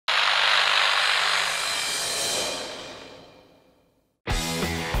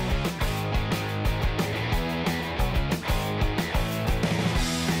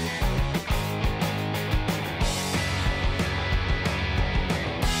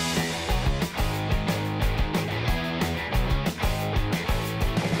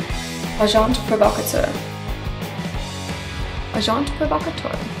Agent Provocateur. Agent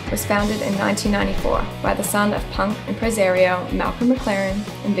Provocateur was founded in 1994 by the son of punk impresario McLaren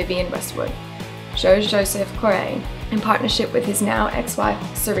and Vivienne Westwood, Joseph Corré, in partnership with his now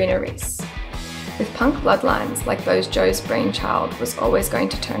ex-wife Serena Rees. With punk bloodlines like those, Joe's brainchild was always going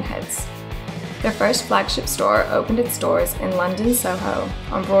to turn heads. Their first flagship store opened its doors in London, Soho,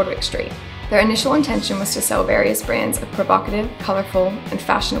 on Broadwick Street. Their initial intention was to sell various brands of provocative, colourful, and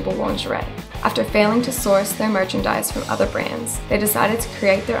fashionable lingerie. After failing to source their merchandise from other brands, they decided to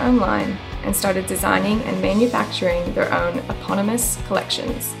create their own line and started designing and manufacturing their own eponymous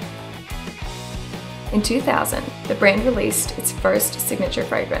collections. In 2000, the brand released its first signature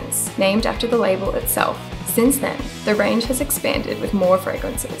fragrance, named after the label itself. Since then, the range has expanded with more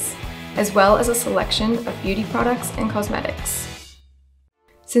fragrances, as well as a selection of beauty products and cosmetics.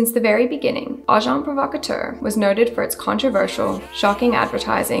 Since the very beginning, Agent Provocateur was noted for its controversial, shocking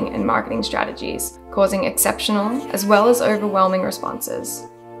advertising and marketing strategies, causing exceptional as well as overwhelming responses.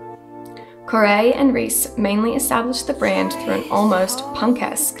 Corré and Rees mainly established the brand through an almost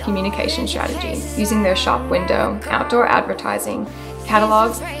punkesque communication strategy, using their shop window, outdoor advertising,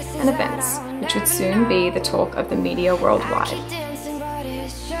 catalogs, and events, which would soon be the talk of the media worldwide.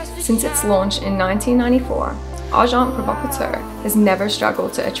 Since its launch in 1994, Agent Provocateur has never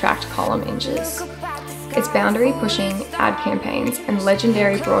struggled to attract column inches. Its boundary-pushing ad campaigns and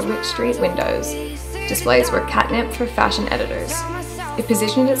legendary Broadwick Street windows displays were catnip for fashion editors. It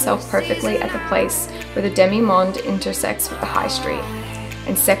positioned itself perfectly at the place where the demi-monde intersects with the high street,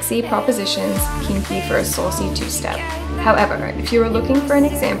 and sexy propositions kinky for a saucy two-step. However, if you are looking for an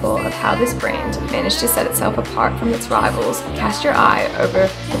example of how this brand managed to set itself apart from its rivals, cast your eye over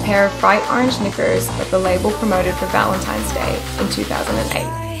the pair of bright orange knickers that the label promoted for Valentine's Day in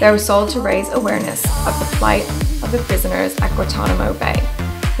 2008. They were sold to raise awareness of the plight of the prisoners at Guantanamo Bay,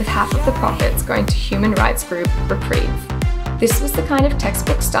 with half of the profits going to human rights group Reprieve. This was the kind of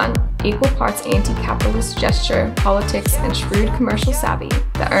textbook stunt, equal parts anti-capitalist gesture, politics, and shrewd commercial savvy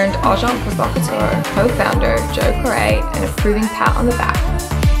that earned Agent Provocateur co-founder Joe Corré an approving pat on the back.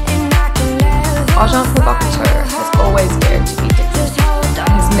 Agent Provocateur has always dared to be different and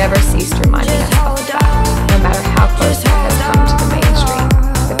has never ceased reminding us of the fact, no matter how close it has come to the mainstream.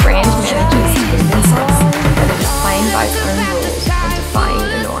 The brand manages to convince us that it is playing by its own rules and defying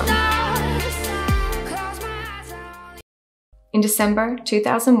the norm. In December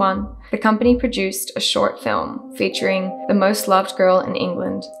 2001, the company produced a short film featuring the most loved girl in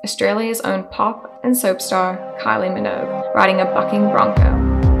England, Australia's own pop and soap star Kylie Minogue, riding a bucking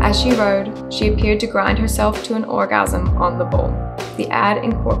bronco. As she rode, she appeared to grind herself to an orgasm on the bull. The ad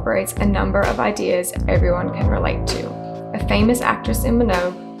incorporates a number of ideas everyone can relate to. A famous actress in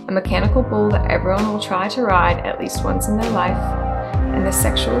Minogue, a mechanical bull that everyone will try to ride at least once in their life, and the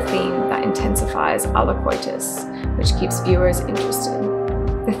sexual theme that intensifies a la coitus, which keeps viewers interested.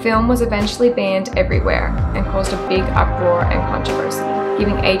 The film was eventually banned everywhere and caused a big uproar and controversy,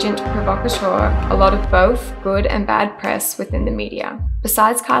 giving Agent Provocateur a lot of both good and bad press within the media.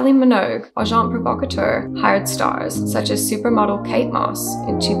 Besides Kylie Minogue, Agent Provocateur hired stars such as supermodel Kate Moss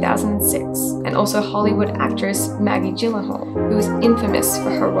in 2006, and also Hollywood actress Maggie Gyllenhaal, who was infamous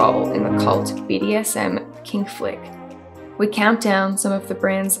for her role in the cult BDSM kink flick. We count down some of the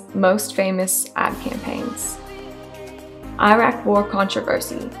brand's most famous ad campaigns. Iraq War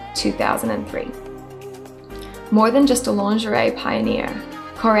Controversy, 2003. More than just a lingerie pioneer,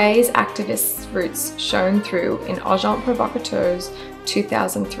 Corré's activist roots shone through in Agent Provocateur's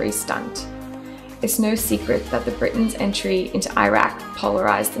 2003 stunt. It's no secret that the Britain's entry into Iraq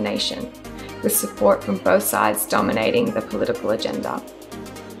polarized the nation, with support from both sides dominating the political agenda.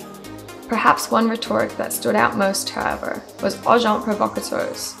 Perhaps one rhetoric that stood out most, however, was Agent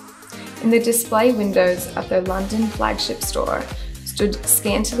Provocateur's. In the display windows of their London flagship store stood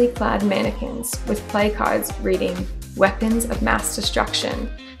scantily clad mannequins with placards reading "Weapons of Mass Destruction"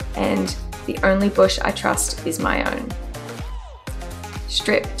 and "The only bush I trust is my own."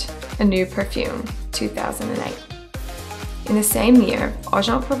 Stripped, a new perfume, 2008. In the same year,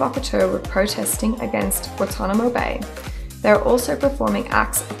 Agent Provocateur were protesting against Guantanamo Bay. They are also performing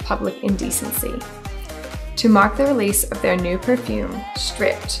acts of public indecency. To mark the release of their new perfume,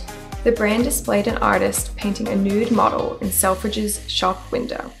 Stripped, the brand displayed an artist painting a nude model in Selfridge's shop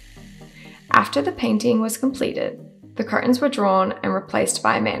window. After the painting was completed, the curtains were drawn and replaced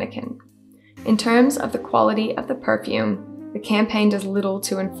by a mannequin. In terms of the quality of the perfume, the campaign does little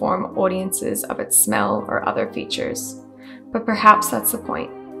to inform audiences of its smell or other features. But perhaps that's the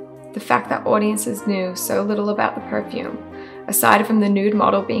point. The fact that audiences knew so little about the perfume, aside from the nude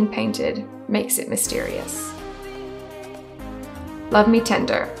model being painted, makes it mysterious. Love Me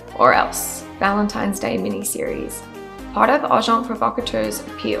Tender, or Else, Valentine's Day miniseries. Part of Agent Provocateur's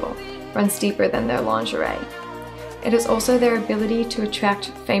appeal runs deeper than their lingerie. It is also their ability to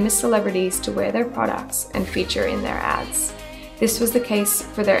attract famous celebrities to wear their products and feature in their ads. This was the case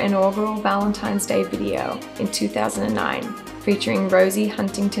for their inaugural Valentine's Day video in 2009, featuring Rosie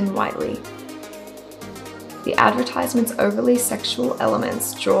Huntington-Whiteley. The advertisement's overly sexual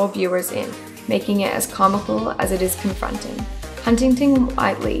elements draw viewers in, making it as comical as it is confronting.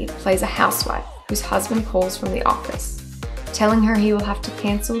 Huntington-Whiteley plays a housewife whose husband calls from the office, telling her he will have to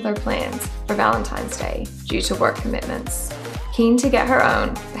cancel their plans for Valentine's Day due to work commitments. Keen to get her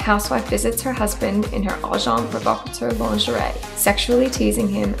own, the housewife visits her husband in her Agent Provocateur lingerie, sexually teasing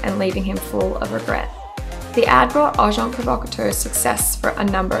him and leaving him full of regret. The ad brought Agent Provocateur's success for a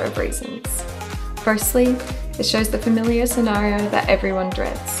number of reasons. Firstly, it shows the familiar scenario that everyone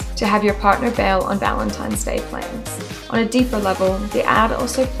dreads, to have your partner bail on Valentine's Day plans. On a deeper level, the ad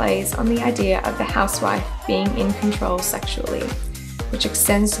also plays on the idea of the housewife being in control sexually, which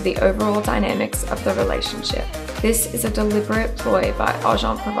extends to the overall dynamics of the relationship. This is a deliberate ploy by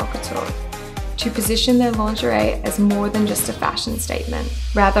Agent Provocateur to position their lingerie as more than just a fashion statement,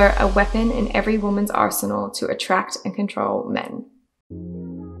 rather a weapon in every woman's arsenal to attract and control men.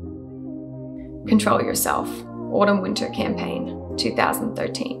 Control Yourself, Autumn-Winter Campaign,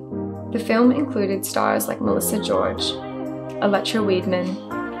 2013. The film included stars like Melissa George, Electra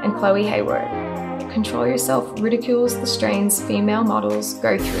Weidman, and Chloe Hayward. Control Yourself ridicules the strains female models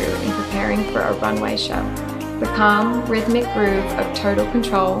go through in preparing for a runway show. The calm, rhythmic groove of Total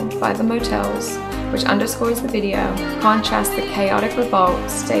Control by the Motels, which underscores the video, contrasts the chaotic revolt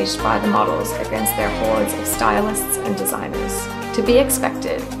staged by the models against their hordes of stylists and designers. To be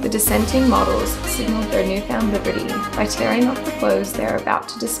expected, the dissenting models signaled their newfound liberty by tearing off the clothes they are about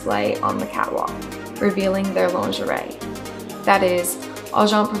to display on the catwalk, revealing their lingerie. That is,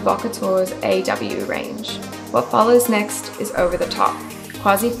 Agent Provocateur's AW range. What follows next is over the top,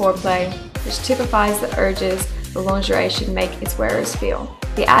 quasi-foreplay, which typifies the urges the lingerie should make its wearers feel.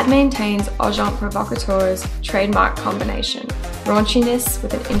 The ad maintains Agent Provocateur's trademark combination, raunchiness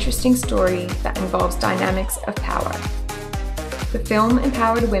with an interesting story that involves dynamics of power. The film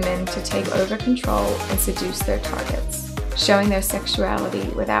empowered women to take over control and seduce their targets, showing their sexuality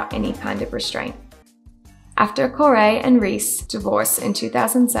without any kind of restraint. After Corré and Rees divorced in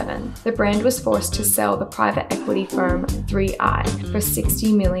 2007, the brand was forced to sell the private equity firm 3i for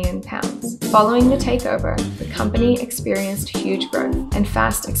 £60 million. Following the takeover, the company experienced huge growth and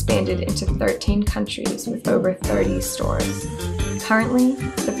fast expanded into 13 countries with over 30 stores. Currently,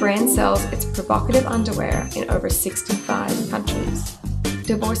 the brand sells its provocative underwear in over 65 countries.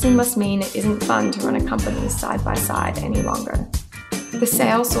 Divorcing must mean it isn't fun to run a company side by side any longer. The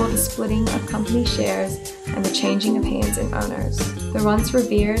sale saw the splitting of company shares and the changing of hands and owners. The once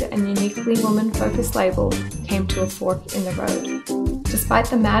revered and uniquely woman-focused label came to a fork in the road. Despite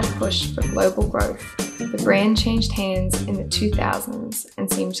the mad push for global growth, the brand changed hands in the 2000s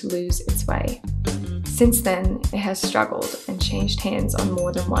and seemed to lose its way. Since then, it has struggled and changed hands on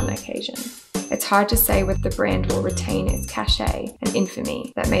more than one occasion. It's hard to say whether the brand will retain its cachet and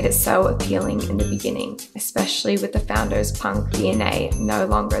infamy that made it so appealing in the beginning, especially with the founder's punk DNA no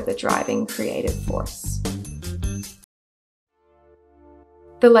longer the driving creative force.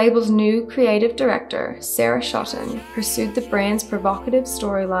 The label's new creative director, Sarah Shotton, pursued the brand's provocative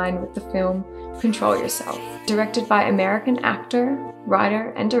storyline with the film Control Yourself, directed by American actor,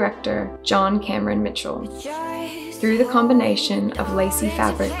 writer, and director John Cameron Mitchell. Through the combination of lacy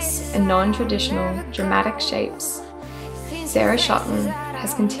fabrics and non-traditional, dramatic shapes, Sarah Shotton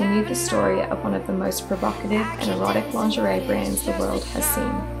has continued the story of one of the most provocative and erotic lingerie brands the world has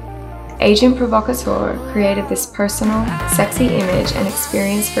seen. Agent Provocateur created this personal, sexy image and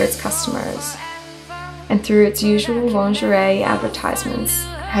experience for its customers, and through its usual lingerie advertisements,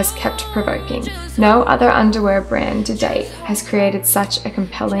 has kept provoking. No other underwear brand to date has created such a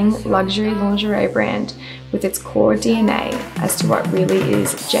compelling luxury lingerie brand with its core DNA as to what really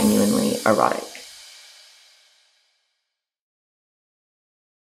is genuinely erotic.